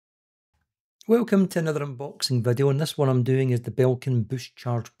Welcome to another unboxing video, and this one I'm doing is the Belkin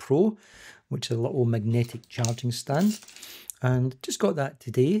BoostCharge Pro, which is a little magnetic charging stand, and just got that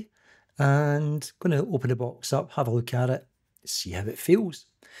today and going to open the box up, have a look at it, see how it feels.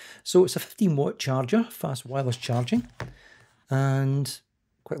 So it's a 15-watt charger, fast wireless charging, and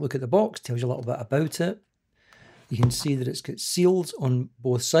quick look at the box, tells you a little bit about it. You can see that it's got seals on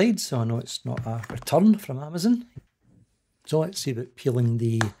both sides, so I know it's not a return from Amazon. So let's see about peeling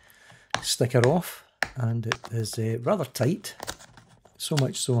the sticker off, and it is rather tight, so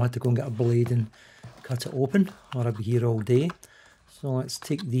much so I had to go and get a blade and cut it open or I'd be here all day. So let's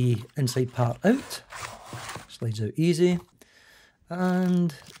take the inside part out, slides out easy,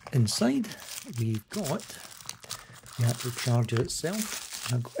 and inside we've got the actual charger itself.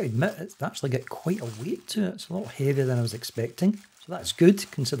 And I've got to admit, it's actually got quite a weight to it. It's a lot heavier than I was expecting, so that's good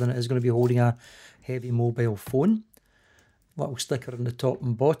considering it is going to be holding a heavy mobile phone. Little sticker on the top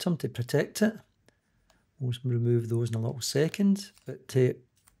and bottom to protect it. We'll remove those in a little second, but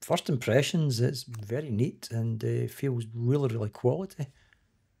first impressions, it's very neat and feels really quality.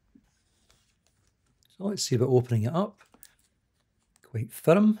 So let's see about opening it up. Quite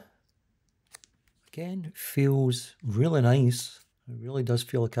firm. Again, it feels really nice. It really does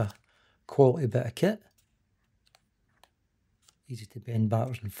feel like a quality bit of kit. Easy to bend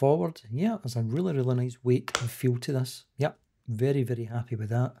backwards and forward. Yeah, there's a really nice weight and feel to this. Yeah, very happy with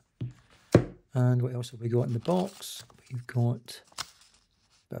that. And what else have we got in the box? We've got a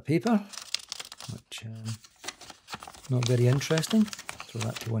bit of paper, which not very interesting. Throw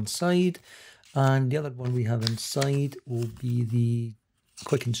that to one side. And the other one we have inside will be the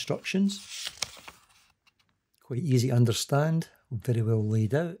quick instructions. Quite easy to understand, very well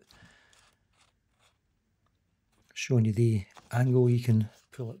laid out. Showing you the angle you can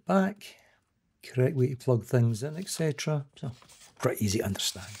pull it back, correct way to plug things in, etc. So pretty easy to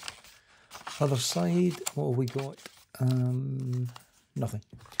understand. Other side, what have we got? Nothing.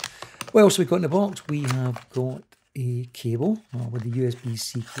 What else have we got in the box? We have got a cable with the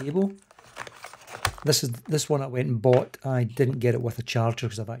USB-C cable. This one I went and bought. I didn't get it with a charger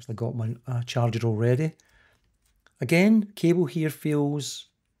because I've actually got my charger already. Again, cable here feels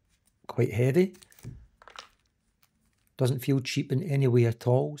quite heavy. Doesn't feel cheap in any way at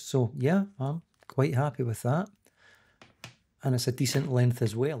all. So yeah, I'm quite happy with that. And it's a decent length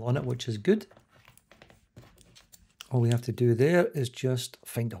as well on it, which is good. All we have to do there is just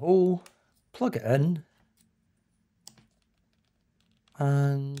find a hole, plug it in,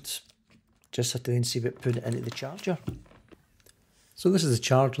 and just have to then see if it put it into the charger. So this is the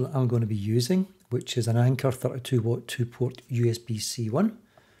charger that I'm going to be using, which is an Anker 32-watt 2-port USB-C one.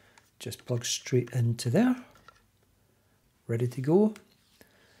 Just plug straight into there. Ready to go.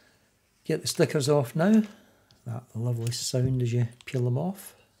 Get the stickers off now. That lovely sound as you peel them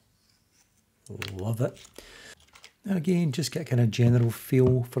off. Love it. And again, just get a kind of general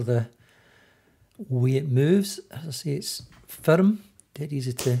feel for the way it moves. As I say, it's firm, dead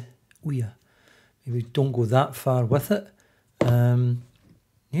easy to, oh yeah, maybe don't go that far with it.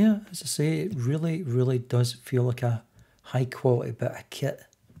 Yeah, as I say, it really does feel like a high quality bit of kit.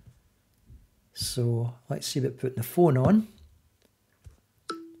 So let's see about putting the phone on.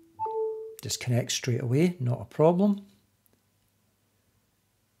 Just connect straight away, not a problem.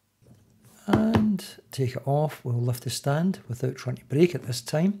 And take it off, we'll lift the stand without trying to break it this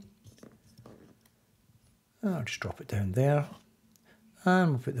time. I'll just drop it down there.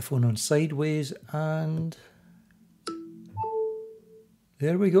 And we'll put the phone on sideways, and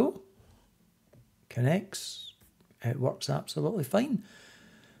there we go. Connects, it works absolutely fine.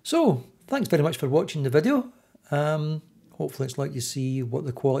 So, thanks very much for watching the video. Hopefully it's like you see what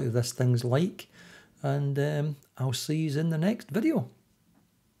the quality of this thing's like, and I'll see you in the next video.